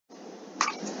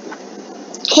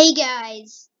Hey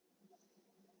guys!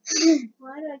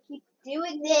 Why do I keep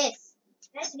doing this?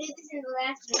 I had to do this in the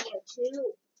last video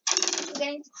too. I'm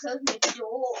forgetting to close my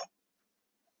door.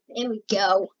 There we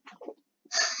go.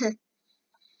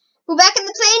 We're back in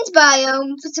the plains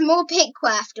biome for some more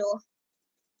Pickcrafter.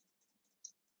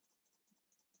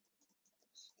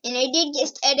 And I did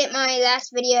just edit my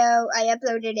last video. I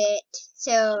uploaded it.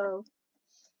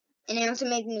 And I also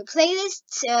made a new playlist,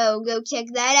 so go check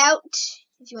that out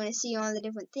if you want to see all the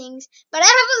different things. But I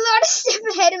have a lot of stuff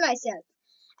ahead of myself.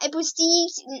 I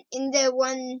prestige in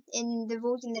the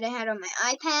version that I had on my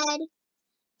iPad,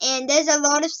 and there's a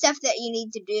lot of stuff that you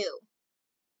need to do.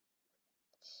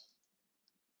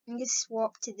 I'm gonna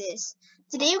swap to this.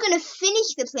 Today we're gonna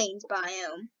finish the plains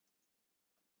biome.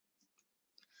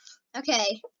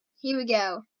 Okay, here we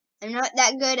go. I'm not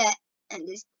that good at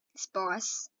this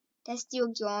boss. Test your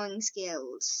drawing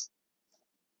skills.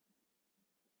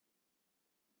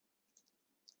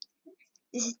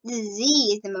 The Z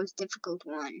is the most difficult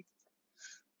one.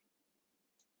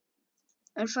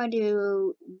 What if I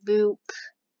do boop,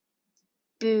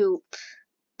 boop,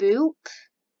 boop,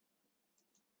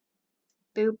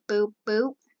 boop, boop,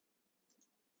 boop?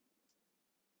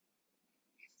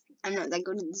 I'm not that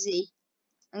good at the Z.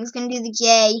 I'm just gonna do the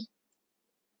J.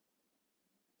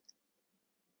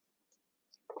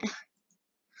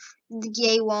 The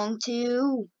J wrong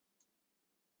too.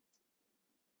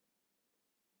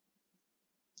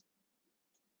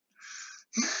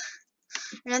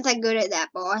 I'm not that good at that,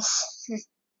 boss.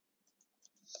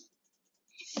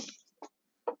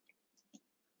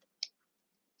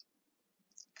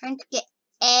 Trying to get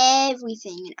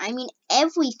everything, and I mean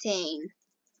everything,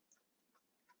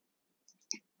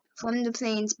 from the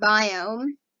plains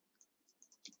biome,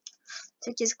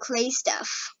 such as clay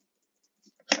stuff.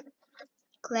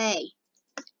 Clay.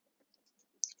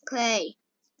 Clay.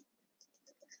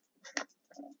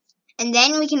 And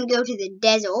then we can go to the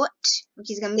desert,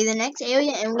 which is going to be the next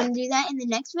area, and we're going to do that in the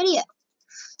next video.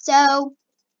 So,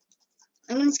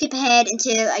 I'm going to skip ahead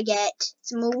until I get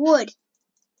some more wood.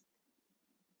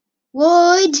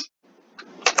 Wood!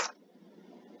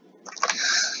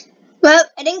 Well,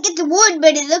 I didn't get the wood,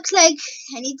 but it looks like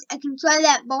I can try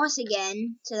that boss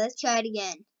again. So let's try it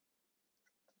again.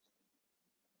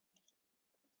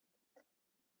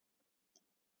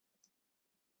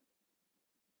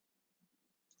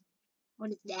 What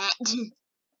is that?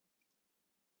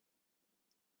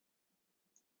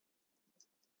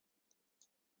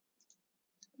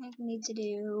 I need to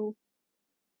do.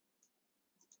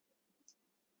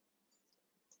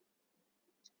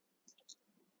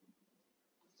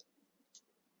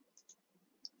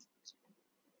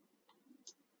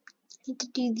 I need to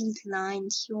do these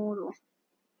lines shorter.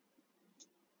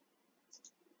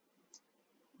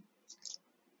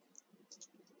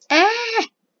 Ah!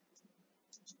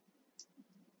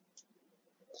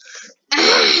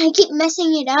 Ah! I keep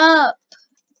messing it up.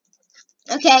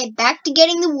 Okay, back to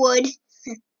getting the wood.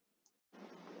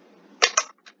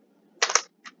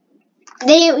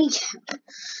 There we go.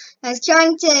 I was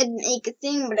trying to make a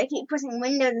thing, but I keep pressing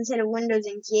Windows instead of Windows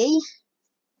and G.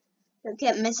 So it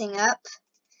kept messing up.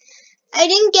 I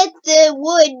didn't get the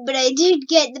wood, but I did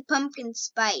get the pumpkin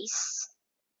spice.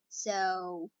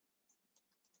 So,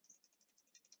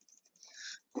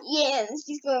 yeah, let's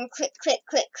just go and click, click,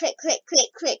 click, click, click, click,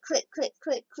 click, click, click,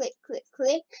 click, click, click,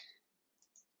 click.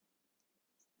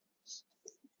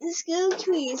 The skill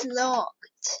tree is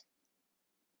locked.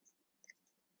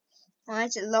 Why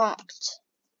is it locked?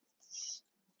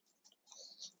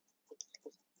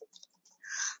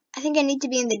 I think I need to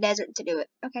be in the desert to do it.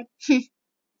 Okay.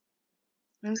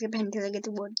 I'm skipping until I get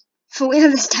the wood. For real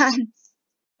this time.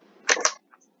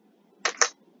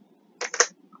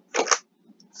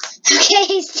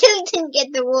 Okay, I still didn't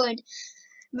get the wood.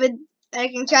 But I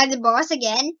can try the boss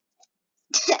again.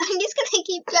 I'm just gonna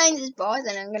keep trying this boss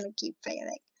and I'm gonna keep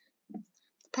failing.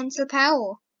 Pencil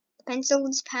power.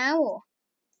 Pencil's power.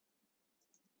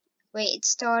 Wait, it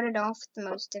started off with the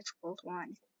most difficult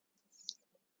one.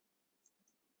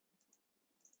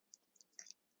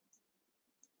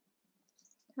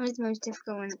 Always the most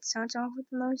difficult one. It starts off with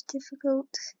the most difficult.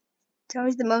 It's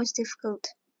always the most difficult.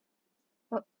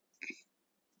 What?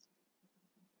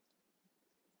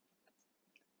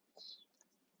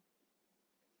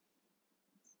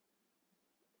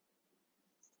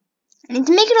 I need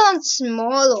to make it a lot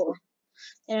smaller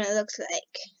than it looks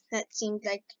like. That seems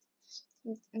like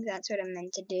that's what I'm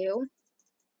meant to do.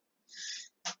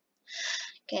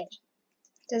 Okay.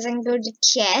 Doesn't go to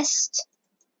chest.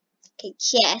 Okay,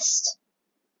 chest.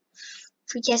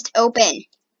 Free chest open.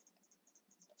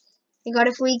 We got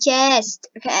a free chest.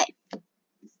 Okay.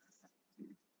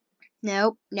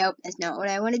 Nope, nope, that's not what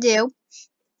I want to do.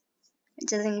 It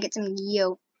doesn't get some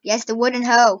yo. Yes, the wooden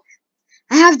hoe.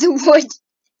 I have the wood.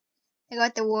 I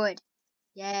got the wood.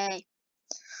 Yay.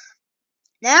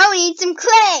 Now we need some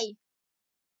clay.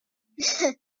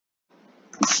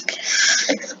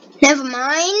 Never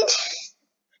mind.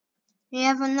 We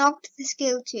have unlocked the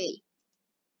skill tree.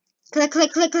 Click,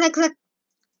 click, click, click, click.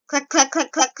 Click, click,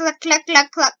 click, click, click, click,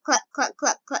 click, click, click, click,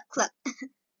 click, click, click.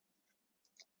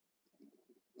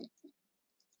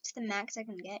 Is the max I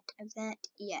can get of that?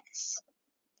 Yes.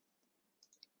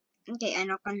 Okay,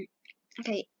 unlock on.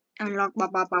 Okay, unlock.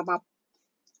 Bop, bop, bop, bop.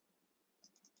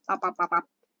 Bop, bop, bop, bop.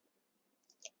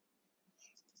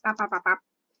 Bop, bop, bop, bop.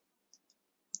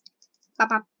 Bop,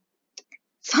 bop.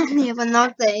 Finally, I've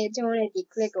unlocked the eternity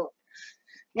clicker.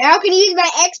 Now I can use my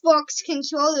Xbox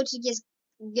controller to just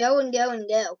go and go and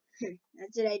go.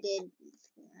 That's what I did.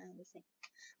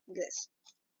 Look at this.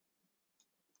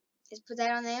 Just put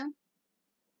that on there.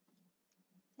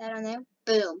 That on there.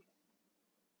 Boom.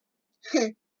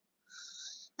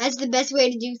 That's the best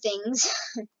way to do things.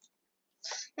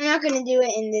 I'm not gonna do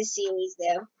it in this series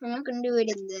though. I'm not gonna do it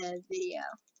in the video.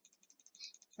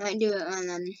 I might do it when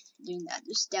I'm doing the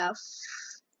other stuff.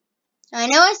 I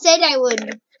know I said I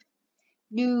would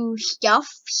do stuff,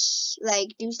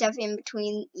 like do stuff in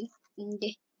between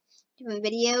different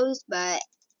videos, but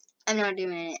I'm not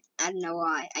doing it. I don't know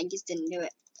why. I just didn't do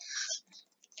it.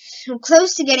 I'm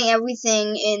close to getting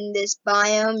everything in this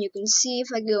biome. You can see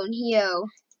if I go in here,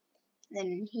 then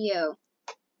in here.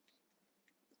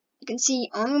 You can see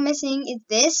all I'm missing is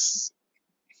this.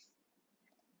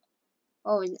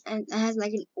 Oh, and it has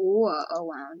like an ore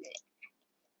around it.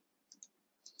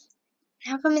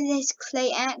 How come this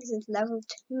clay axe is level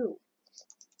 2?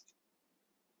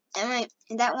 Is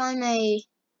that why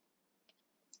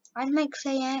why is my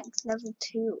clay axe level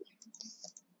 2?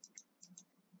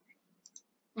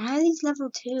 Why are these level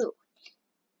 2?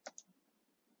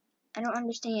 I don't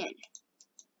understand.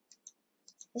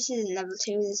 This isn't level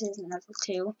 2, this isn't level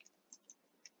 2.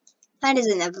 That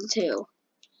isn't level 2.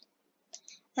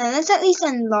 Let's at least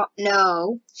unlock.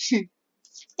 No.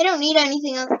 I don't need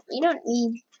anything else. You don't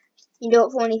need you do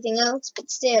it for anything else, but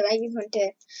still, I just want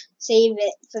to save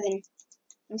it for the.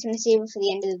 I'm just gonna save it for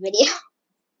the end of the video.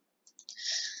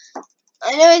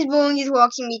 I know it's boring just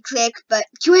watching me click, but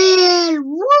drill!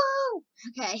 Woo!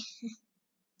 Okay.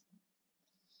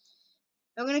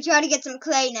 I'm gonna try to get some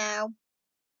clay now.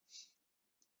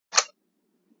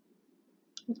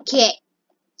 Okay.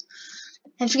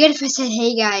 I forget if I said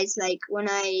hey guys, like when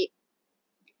I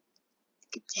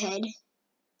skip ahead.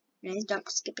 And I stop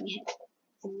skipping ahead.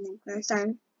 And then next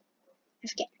time, I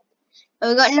forget. But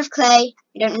we got enough clay.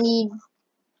 We don't need.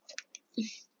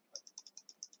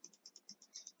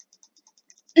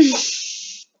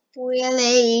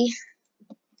 Really.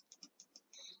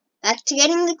 Back to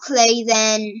getting the clay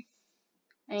then.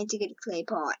 I need to get a clay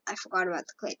pot. I forgot about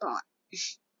the clay pot.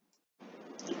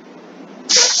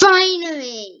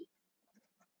 Finally!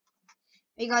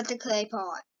 We got the clay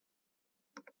pot.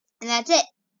 And that's it.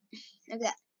 Look at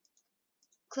that.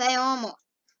 Clay armor.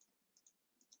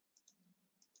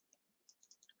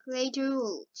 Clay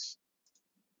tools.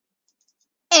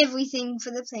 Everything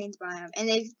for the plains biome.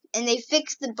 And they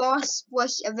fixed the boss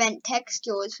rush event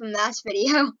textures from last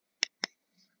video.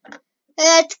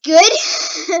 That's good.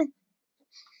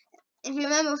 If you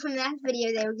remember from that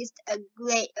video, they were just a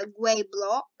gray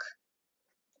block.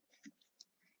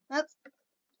 Well,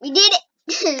 we did it.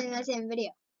 That's the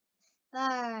video.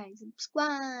 Like,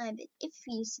 subscribe. If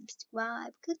you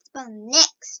subscribe, click the button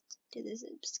next to the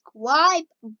subscribe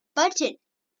button.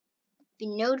 Be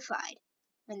notified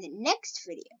when the next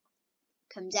video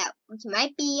comes out, which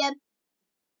might be a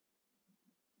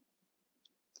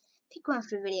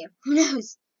Pickcrafter video. Who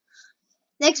knows?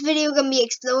 Next video gonna be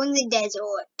exploring the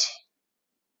desert.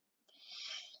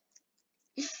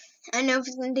 I don't know if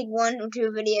it's gonna take 1 or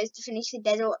 2 videos to finish the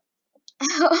desert.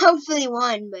 Hopefully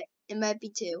 1, but it might be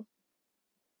 2.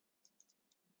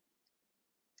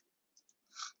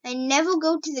 I never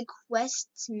go to the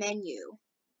quests menu.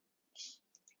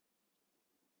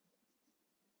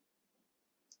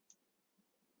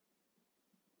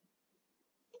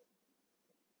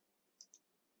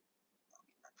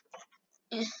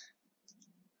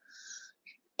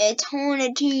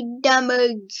 Eternity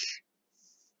damage.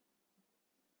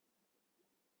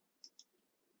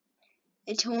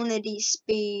 Eternity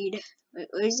speed. Wait,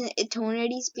 what is it?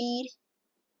 Eternity speed?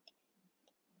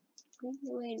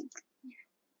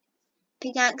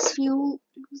 Pickaxe fuel.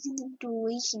 What is the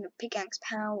duration of pickaxe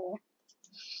power?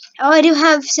 Oh, I do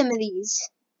have some of these.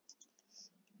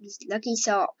 These lucky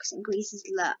socks increases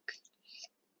luck.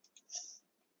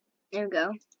 There we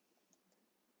go.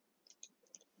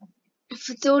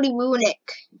 30 runic.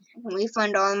 I can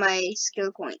refund all my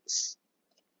skill points.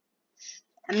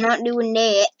 I'm not doing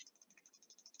that.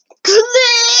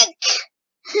 Click!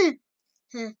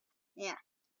 Yeah.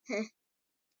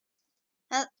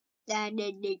 Oh.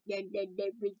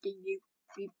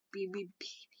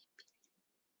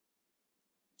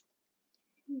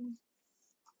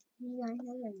 You guys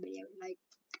know that video, like,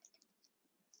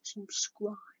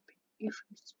 subscribe. If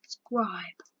you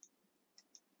subscribe,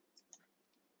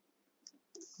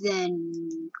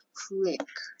 then click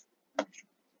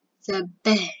the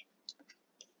bell.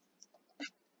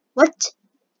 What?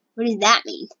 What does that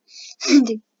mean?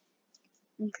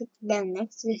 And click the bell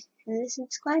next to the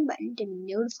subscribe button to be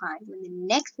notified when the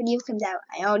next video comes out.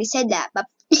 I already said that, but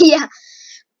yeah.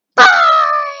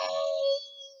 Bye!